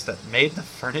noise that made the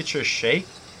furniture shake?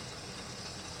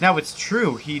 Now it's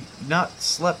true he'd not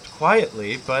slept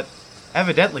quietly, but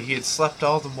evidently he had slept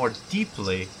all the more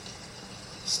deeply.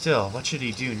 Still, what should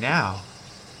he do now?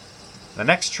 The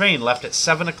next train left at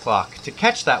 7 o'clock. To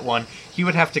catch that one, he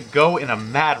would have to go in a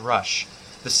mad rush.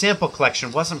 The sample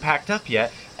collection wasn't packed up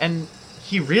yet, and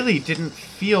he really didn't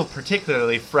feel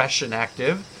particularly fresh and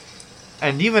active.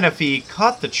 And even if he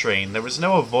caught the train, there was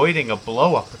no avoiding a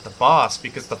blow-up with the boss,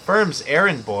 because the firm's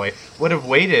errand boy would have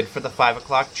waited for the 5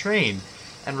 o'clock train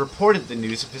and reported the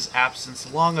news of his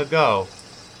absence long ago.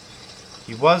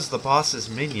 He was the boss's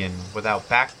minion, without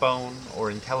backbone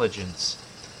or intelligence.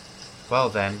 Well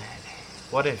then,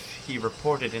 what if he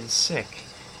reported in sick?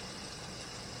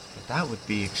 But that would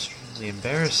be extremely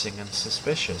embarrassing and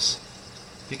suspicious,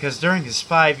 because during his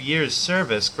 5 years'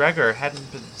 service, Gregor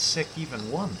hadn't been sick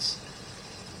even once.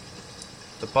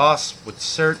 The boss would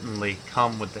certainly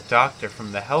come with the doctor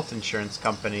from the health insurance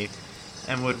company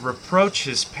and would reproach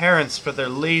his parents for their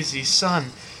lazy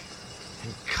son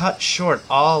and cut short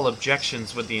all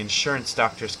objections with the insurance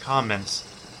doctor's comments.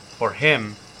 For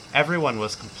him, everyone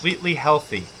was completely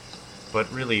healthy,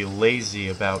 but really lazy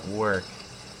about work.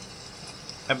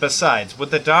 And besides, would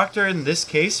the doctor in this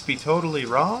case be totally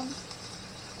wrong?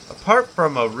 Apart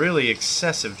from a really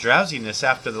excessive drowsiness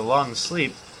after the long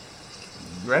sleep,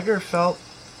 Gregor felt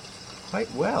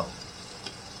quite well.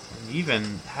 and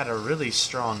even had a really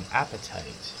strong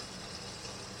appetite.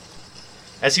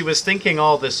 As he was thinking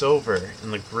all this over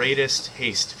in the greatest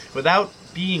haste, without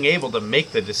being able to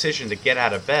make the decision to get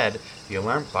out of bed, the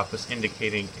alarm clock was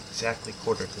indicating exactly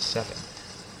 7:15.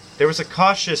 There was a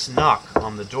cautious knock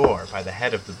on the door by the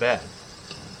head of the bed.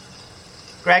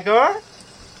 "Gregor?"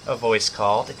 a voice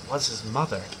called. It was his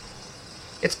mother.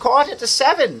 "It's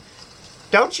 7:15.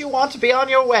 Don't you want to be on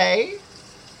your way?"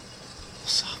 A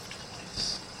soft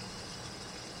voice.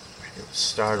 Gregor was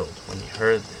startled when he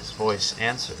heard his voice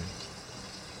answering.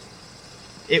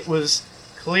 It was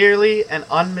clearly and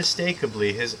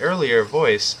unmistakably his earlier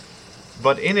voice,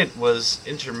 but in it was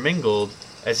intermingled,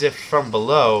 as if from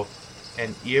below,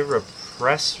 an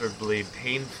irrepressibly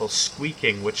painful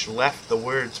squeaking which left the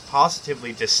words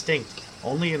positively distinct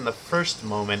only in the first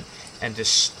moment and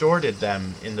distorted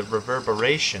them in the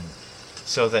reverberation,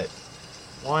 so that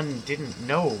one didn't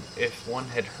know if one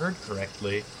had heard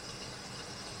correctly.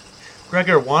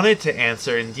 Gregor wanted to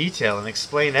answer in detail and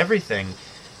explain everything,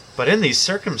 but in these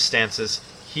circumstances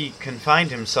he confined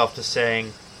himself to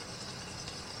saying,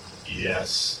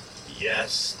 Yes,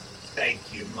 thank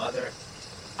you, Mother.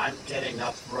 I'm getting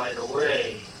up right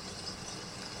away."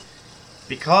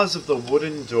 Because of the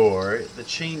wooden door, the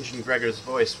change in Gregor's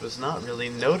voice was not really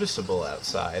noticeable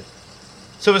outside,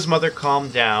 so his mother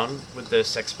calmed down with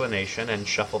this explanation and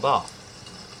shuffled off.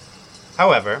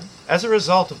 However, as a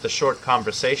result of the short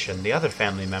conversation, the other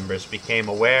family members became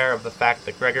aware of the fact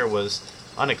that Gregor was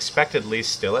unexpectedly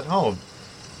still at home,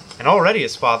 and already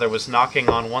his father was knocking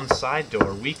on one side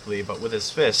door weakly but with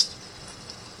his fist.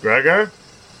 "Gregor?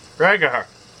 Gregor!"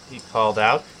 he called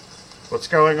out. "What's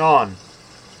going on?"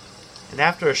 And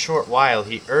after a short while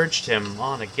he urged him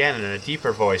on again in a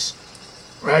deeper voice.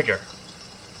 "Gregor!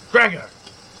 Gregor!"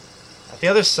 At the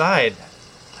other side,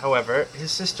 however,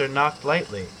 his sister knocked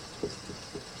lightly.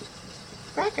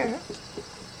 "Gregor,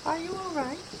 are you all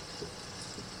right?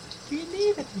 Do you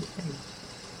need anything?"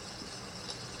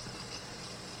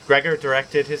 Gregor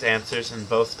directed his answers in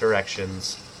both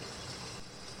directions.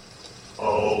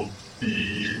 "I'll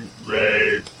be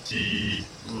ready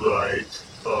right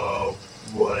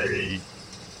away."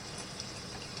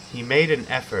 He made an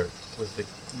effort with the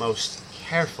most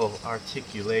careful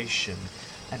articulation,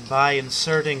 and by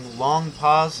inserting long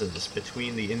pauses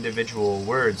between the individual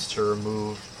words to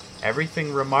remove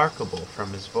everything remarkable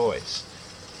from his voice.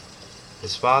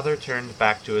 His father turned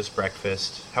back to his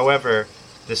breakfast. However,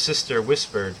 the sister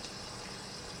whispered,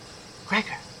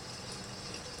 "Gregor,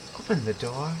 open the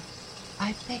door,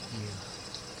 I beg you."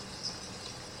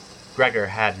 Gregor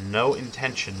had no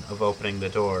intention of opening the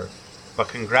door, but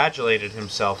congratulated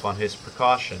himself on his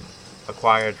precaution,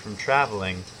 acquired from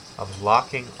traveling, of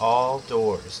locking all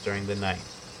doors during the night,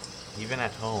 even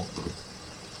at home.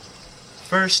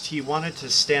 First, he wanted to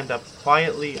stand up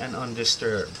quietly and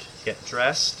undisturbed, get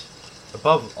dressed,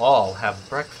 above all have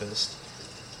breakfast,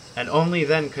 and only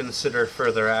then consider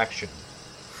further action.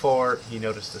 For, he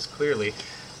noticed this clearly,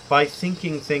 by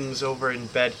thinking things over in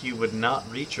bed he would not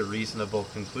reach a reasonable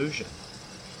conclusion.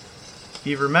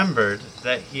 He remembered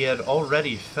that he had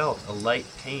already felt a light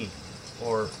pain,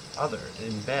 or other,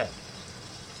 in bed.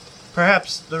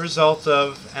 Perhaps the result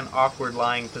of an awkward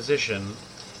lying position,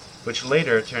 which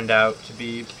later turned out to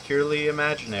be purely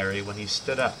imaginary when he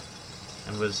stood up,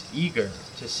 and was eager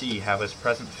to see how his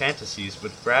present fantasies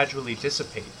would gradually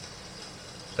dissipate.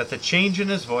 That the change in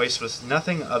his voice was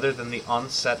nothing other than the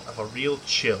onset of a real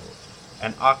chill,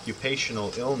 an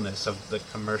occupational illness of the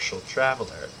commercial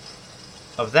traveler.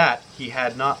 Of that he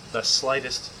had not the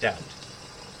slightest doubt.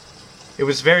 It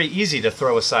was very easy to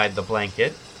throw aside the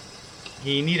blanket.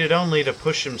 He needed only to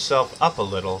push himself up a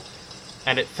little,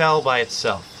 and it fell by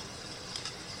itself.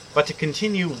 But to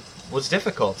continue was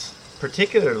difficult,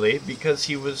 particularly because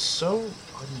he was so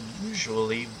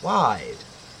unusually wide.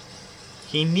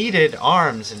 He needed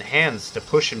arms and hands to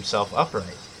push himself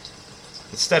upright.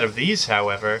 Instead of these,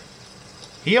 however,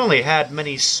 he only had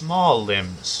many small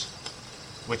limbs,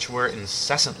 which were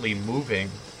incessantly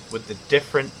moving with the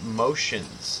different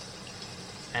motions,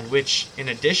 and which, in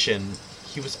addition,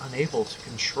 he was unable to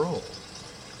control.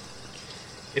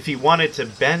 If he wanted to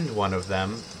bend one of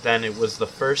them, then it was the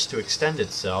first to extend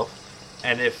itself,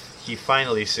 and if he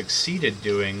finally succeeded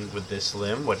doing with this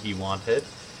limb what he wanted,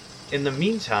 in the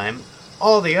meantime,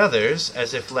 all the others,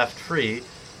 as if left free,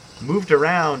 moved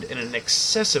around in an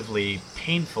excessively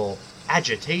painful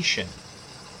agitation.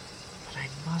 "But I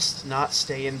must not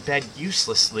stay in bed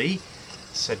uselessly,"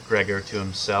 said Gregor to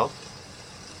himself.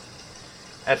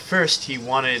 At first he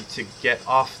wanted to get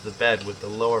off the bed with the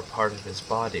lower part of his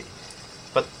body,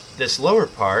 but this lower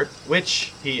part,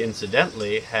 which he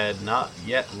incidentally had not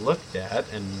yet looked at,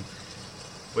 and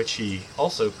which he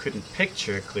also couldn't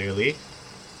picture clearly,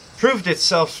 proved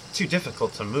itself too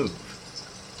difficult to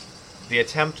move. The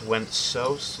attempt went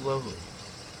so slowly.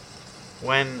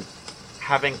 When,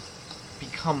 having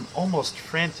become almost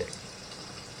frantic,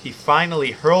 he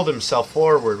finally hurled himself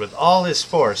forward with all his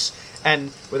force,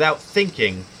 and without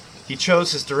thinking, he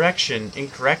chose his direction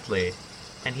incorrectly,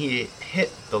 and he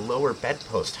hit the lower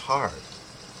bedpost hard.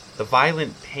 The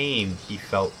violent pain he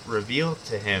felt revealed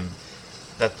to him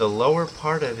that the lower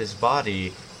part of his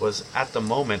body was at the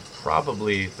moment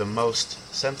probably the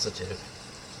most sensitive.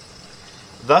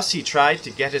 Thus he tried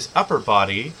to get his upper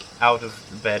body out of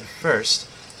the bed first,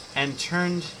 and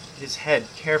turned his head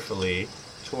carefully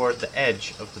toward the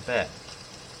edge of the bed.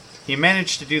 He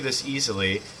managed to do this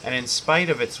easily, and in spite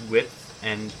of its width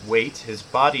and weight, his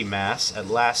body mass at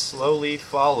last slowly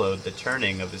followed the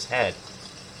turning of his head.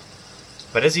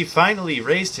 But as he finally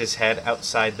raised his head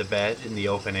outside the bed in the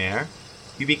open air,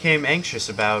 he became anxious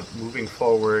about moving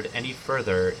forward any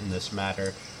further in this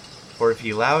matter, for if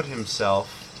he allowed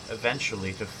himself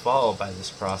eventually to fall by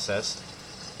this process,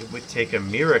 it would take a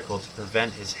miracle to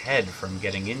prevent his head from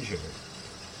getting injured.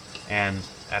 And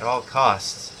at all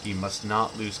costs, he must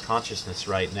not lose consciousness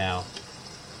right now.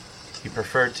 He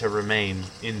preferred to remain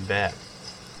in bed.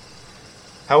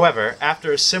 However,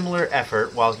 after a similar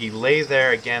effort, while he lay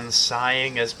there again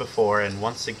sighing as before, and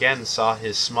once again saw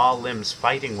his small limbs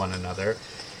fighting one another,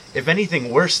 if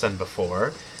anything worse than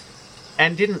before,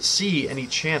 and didn't see any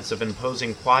chance of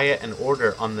imposing quiet and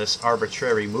order on this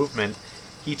arbitrary movement,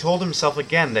 he told himself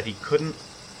again that he couldn't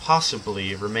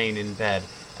possibly remain in bed,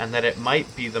 and that it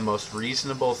might be the most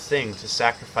reasonable thing to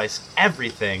sacrifice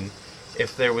everything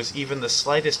if there was even the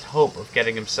slightest hope of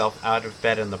getting himself out of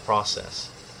bed in the process.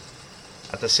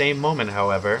 At the same moment,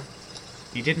 however,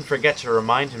 he didn't forget to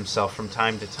remind himself from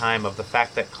time to time of the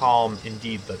fact that calm,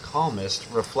 indeed the calmest,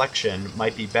 reflection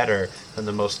might be better than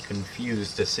the most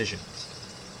confused decisions.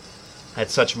 At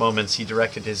such moments he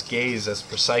directed his gaze as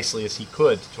precisely as he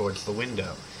could towards the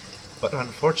window, but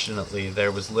unfortunately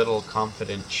there was little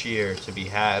confident cheer to be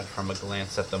had from a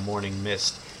glance at the morning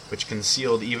mist, which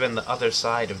concealed even the other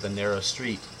side of the narrow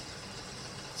street.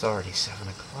 "It's already 7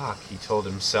 o'clock, he told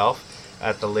himself,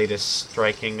 at the latest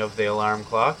striking of the alarm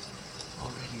clock.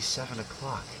 Already 7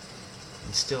 o'clock,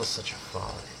 and still such a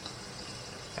fog.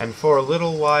 And for a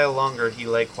little while longer he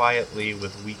lay quietly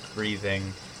with weak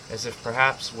breathing, as if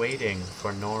perhaps waiting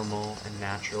for normal and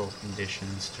natural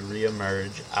conditions to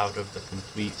re-emerge out of the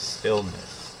complete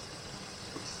stillness.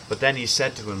 But then he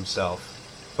said to himself,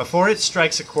 "Before it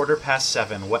strikes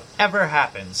 7:15, whatever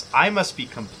happens, I must be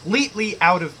completely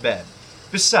out of bed.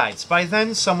 Besides, by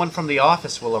then someone from the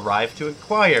office will arrive to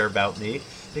inquire about me,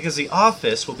 because the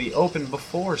office will be open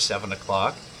before 7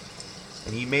 o'clock.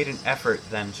 And he made an effort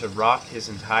then to rock his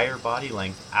entire body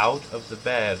length out of the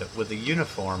bed with a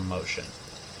uniform motion.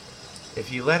 If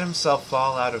he let himself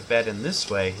fall out of bed in this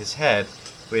way, his head,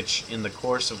 which in the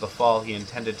course of the fall he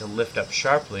intended to lift up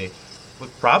sharply,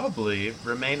 would probably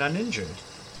remain uninjured.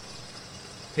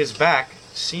 His back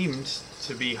seemed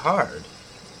to be hard.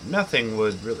 Nothing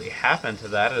would really happen to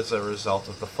that as a result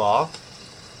of the fall.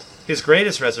 His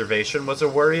greatest reservation was a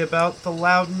worry about the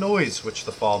loud noise which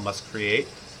the fall must create,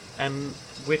 and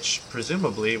which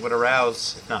presumably would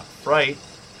arouse, if not fright,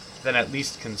 then at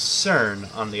least concern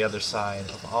on the other side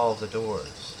of all the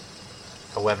doors.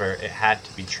 However, it had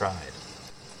to be tried.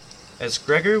 As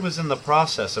Gregor was in the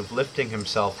process of lifting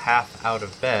himself half out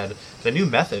of bed, the new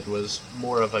method was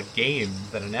more of a game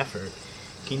than an effort.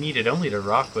 He needed only to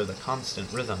rock with a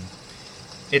constant rhythm.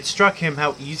 It struck him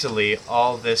how easily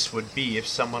all this would be if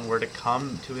someone were to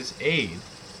come to his aid.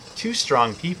 2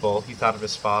 strong people, he thought of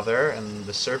his father and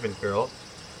the servant girl,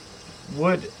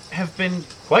 would have been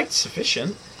quite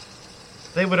sufficient.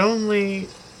 They would only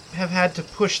have had to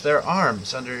push their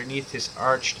arms underneath his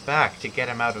arched back to get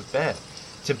him out of bed,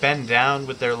 to bend down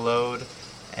with their load,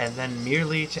 and then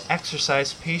merely to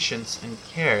exercise patience and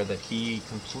care that he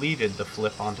completed the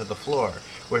flip onto the floor,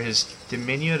 where his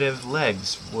diminutive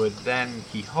legs would then,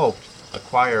 he hoped,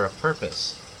 acquire a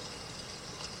purpose.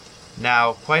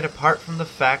 Now, quite apart from the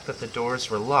fact that the doors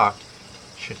were locked,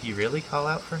 should he really call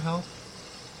out for help?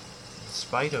 In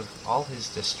spite of all his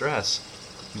distress,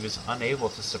 he was unable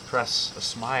to suppress a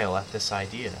smile at this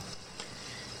idea.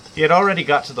 He had already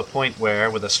got to the point where,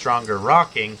 with a stronger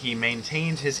rocking, he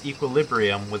maintained his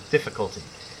equilibrium with difficulty.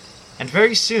 And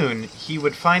very soon he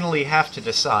would finally have to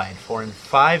decide, for in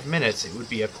 5 minutes it would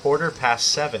be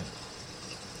 7:15.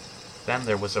 Then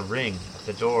there was a ring at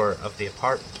the door of the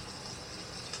apartment.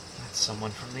 "That's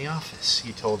someone from the office,"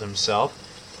 he told himself.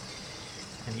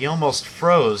 And he almost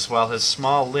froze while his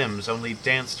small limbs only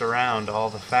danced around all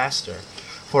the faster.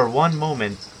 For one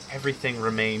moment, everything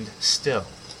remained still.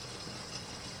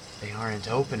 "They aren't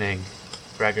opening,"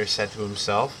 Gregor said to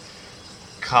himself,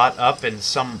 caught up in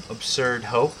some absurd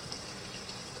hope.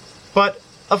 But,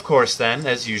 of course then,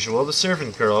 as usual, the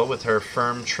servant girl, with her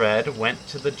firm tread, went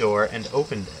to the door and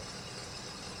opened it.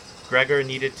 Gregor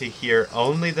needed to hear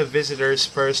only the visitor's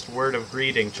first word of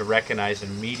greeting to recognize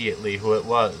immediately who it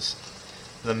was.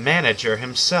 The manager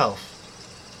himself.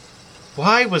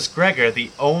 Why was Gregor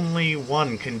the only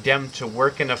one condemned to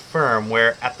work in a firm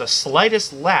where, at the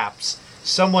slightest lapse,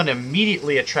 someone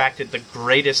immediately attracted the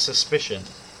greatest suspicion?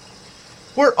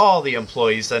 Were all the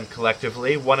employees then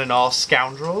collectively, one and all,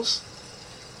 scoundrels?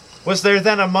 Was there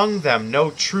then among them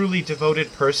no truly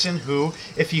devoted person who,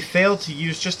 if he failed to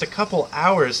use just a couple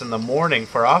hours in the morning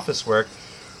for office work,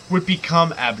 would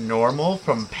become abnormal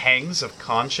from pangs of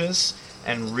conscience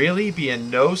and really be in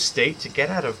no state to get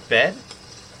out of bed?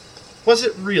 Was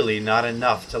it really not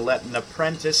enough to let an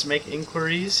apprentice make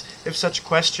inquiries, if such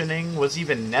questioning was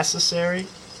even necessary?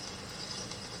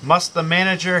 Must the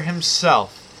manager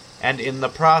himself, and in the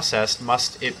process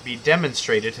must it be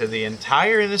demonstrated to the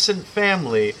entire innocent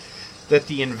family, that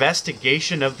the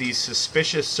investigation of these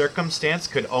suspicious circumstances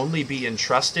could only be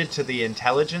entrusted to the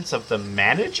intelligence of the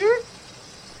manager?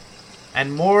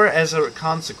 And more as a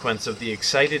consequence of the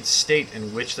excited state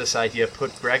in which this idea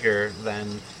put Gregor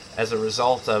than as a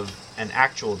result of an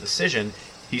actual decision,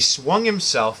 he swung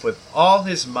himself with all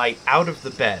his might out of the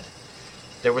bed.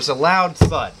 There was a loud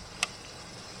thud,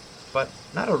 but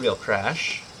not a real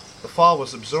crash. The fall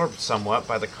was absorbed somewhat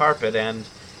by the carpet, and,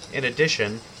 in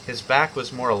addition, his back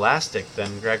was more elastic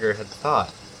than Gregor had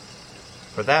thought.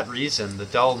 For that reason, the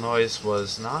dull noise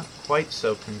was not quite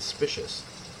so conspicuous.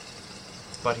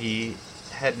 But he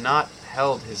had not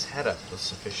held his head up with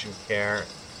sufficient care,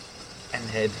 and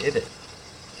had hid it.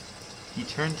 He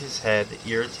turned his head,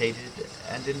 irritated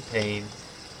and in pain,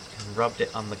 and rubbed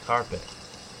it on the carpet.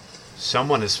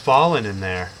 "Someone has fallen in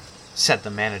there," said the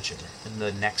manager in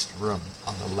the next room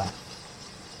on the left.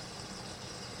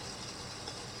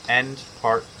 End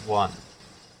part 1.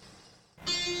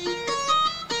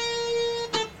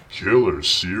 Killer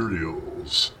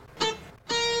cereals.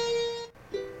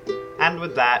 And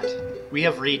with that, we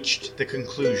have reached the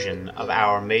conclusion of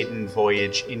our maiden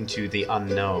voyage into the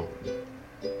unknown.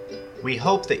 We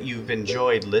hope that you've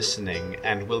enjoyed listening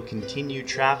and will continue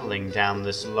traveling down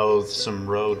this loathsome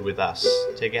road with us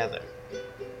together.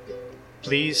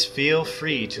 Please feel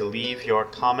free to leave your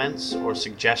comments or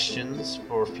suggestions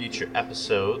for future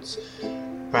episodes,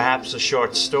 perhaps a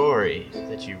short story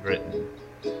that you've written.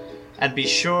 And be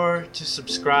sure to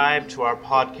subscribe to our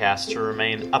podcast to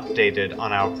remain updated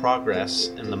on our progress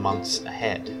in the months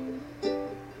ahead.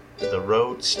 The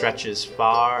road stretches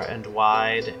far and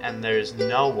wide, and there's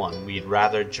no one we'd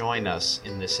rather join us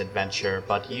in this adventure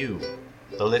but you,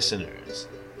 the listeners.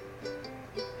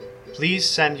 Please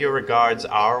send your regards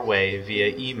our way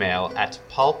via email at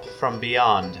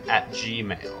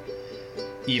pulpfrombeyond@gmail.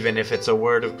 Even if it's a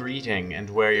word of greeting and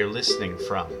where you're listening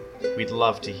from, we'd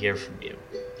love to hear from you.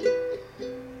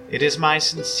 It is my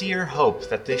sincere hope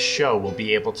that this show will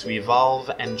be able to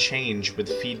evolve and change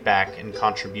with feedback and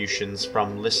contributions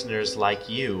from listeners like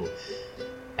you,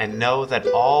 and know that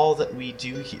all that we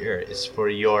do here is for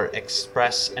your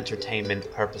express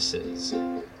entertainment purposes.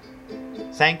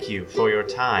 Thank you for your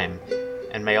time,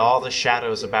 and may all the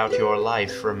shadows about your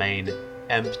life remain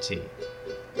empty.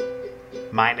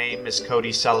 My name is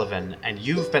Cody Sullivan, and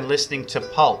you've been listening to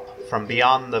Pulp from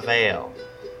Beyond the Veil.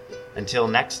 Until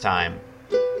next time,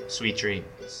 sweet dreams.